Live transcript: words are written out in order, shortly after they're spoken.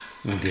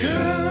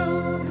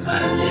Girl,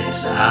 my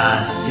lips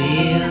are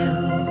sealed.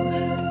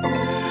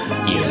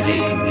 You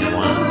make me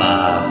want to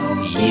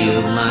barf.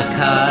 Yield my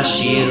car,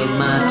 shield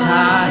my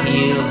tie,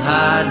 heel,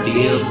 high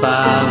deal,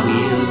 bar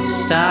wheel,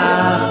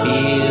 stop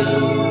you.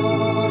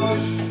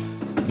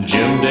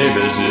 Jim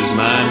Davis is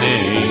my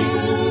name.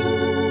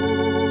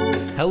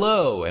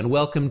 Hello, and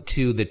welcome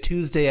to the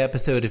Tuesday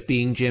episode of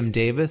Being Jim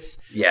Davis.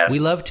 Yes. We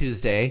love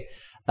Tuesday.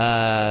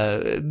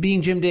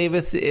 Being Jim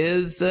Davis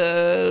is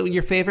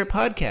your favorite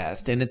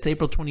podcast, and it's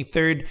April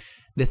 23rd.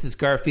 This is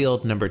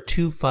Garfield number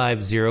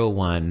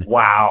 2501.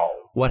 Wow.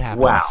 What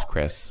happens, Wow.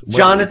 Chris?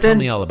 Jonathan, tell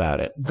me all about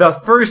it. The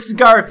first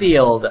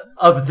Garfield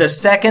of the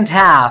second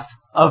half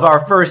of our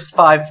first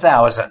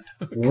 5,000.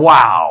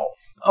 Wow.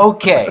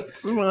 Okay.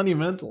 It's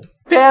monumental.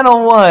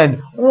 Panel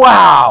 1.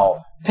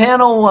 Wow.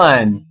 Panel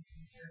 1.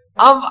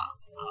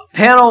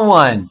 Panel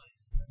 1.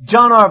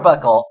 John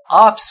Arbuckle,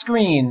 off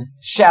screen,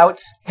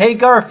 shouts, "Hey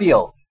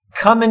Garfield,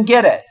 come and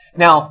get it."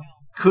 Now,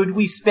 could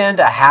we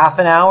spend a half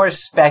an hour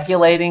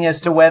speculating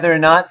as to whether or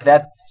not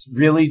that's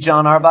really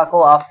John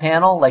Arbuckle off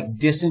panel, like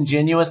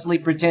disingenuously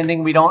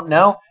pretending we don't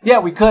know? Yeah,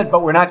 we could,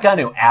 but we're not going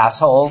to,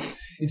 assholes.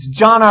 It's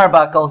John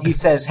Arbuckle. He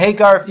says, "Hey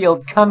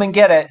Garfield, come and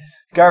get it."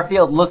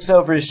 Garfield looks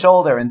over his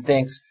shoulder and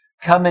thinks,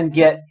 "Come and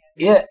get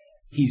it,"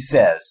 he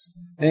says.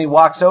 Then he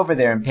walks over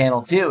there in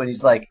panel 2 and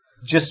he's like,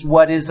 "Just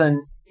what is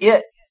an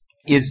it?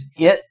 Is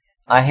it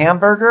a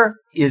hamburger?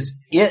 Is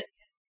it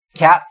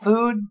cat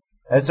food?"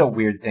 That's a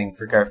weird thing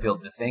for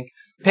Garfield to think.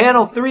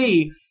 Panel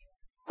 3.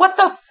 What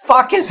the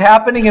fuck is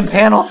happening in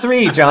panel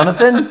 3,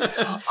 Jonathan?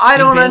 I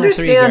don't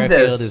understand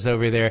Garfield this. is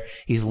over there.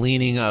 He's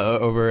leaning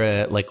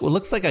over what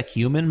looks like a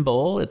human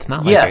bowl. It's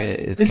not like Yes,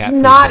 it's it's cat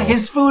food not bowl.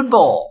 his food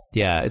bowl.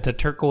 Yeah, it's a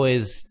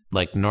turquoise,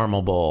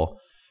 normal bowl.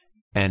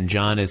 And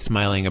John is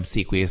smiling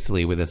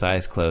obsequiously with his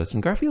eyes closed.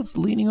 And Garfield's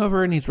leaning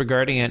over and he's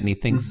regarding it and he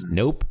thinks,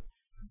 nope,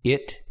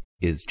 it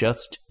is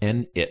just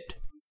an it.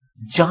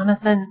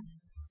 Jonathan,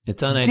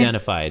 It's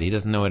unidentified. He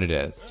doesn't know what it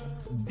is.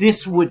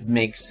 this would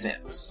make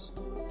sense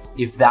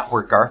if that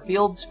were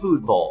Garfield's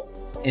food bowl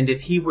and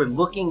if he were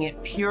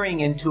peering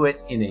into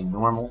it in a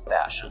normal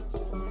fashion.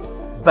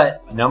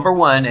 But number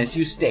 1, as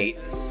you state,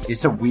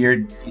 it's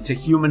a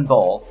human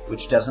bowl,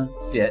 which doesn't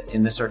fit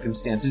in the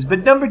circumstances.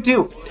 But number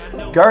 2,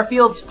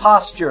 Garfield's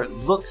posture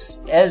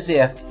looks as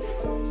if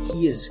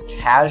he is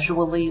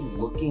casually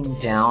looking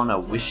down a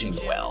wishing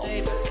well.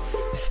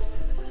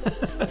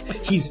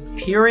 He's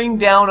peering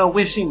down a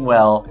wishing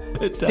well,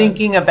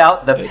 thinking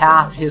about the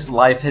path his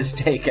life has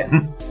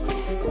taken.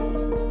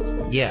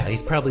 Yeah,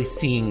 he's probably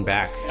seeing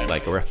back a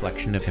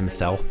reflection of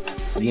himself.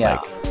 Yeah.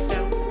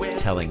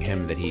 Telling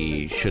him that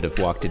he should have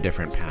walked a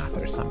different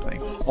path or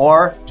something.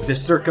 Or the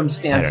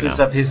circumstances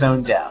of his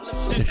own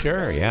death.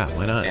 Sure, yeah,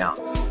 why not? Yeah.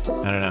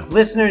 I don't know.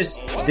 Listeners,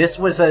 this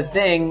was a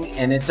thing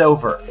and it's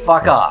over.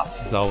 Fuck off.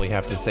 That's all we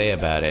have to say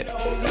about it.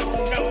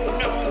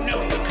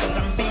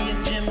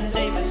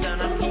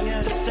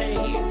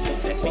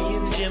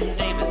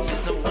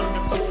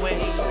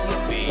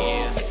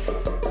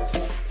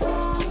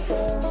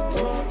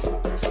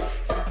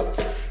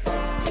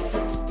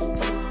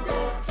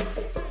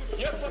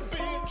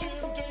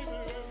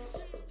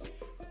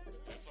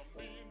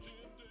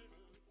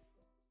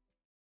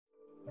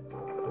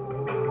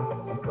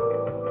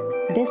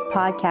 This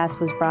podcast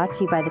was brought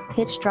to you by the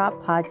Pitch Drop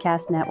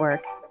Podcast Network.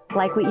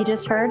 Like what you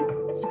just heard?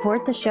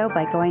 Support the show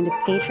by going to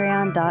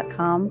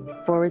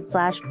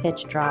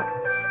patreon.com/Pitch Drop.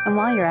 And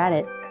while you're at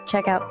it,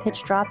 check out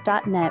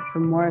pitchdrop.net for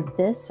more of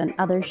this and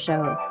other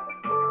shows.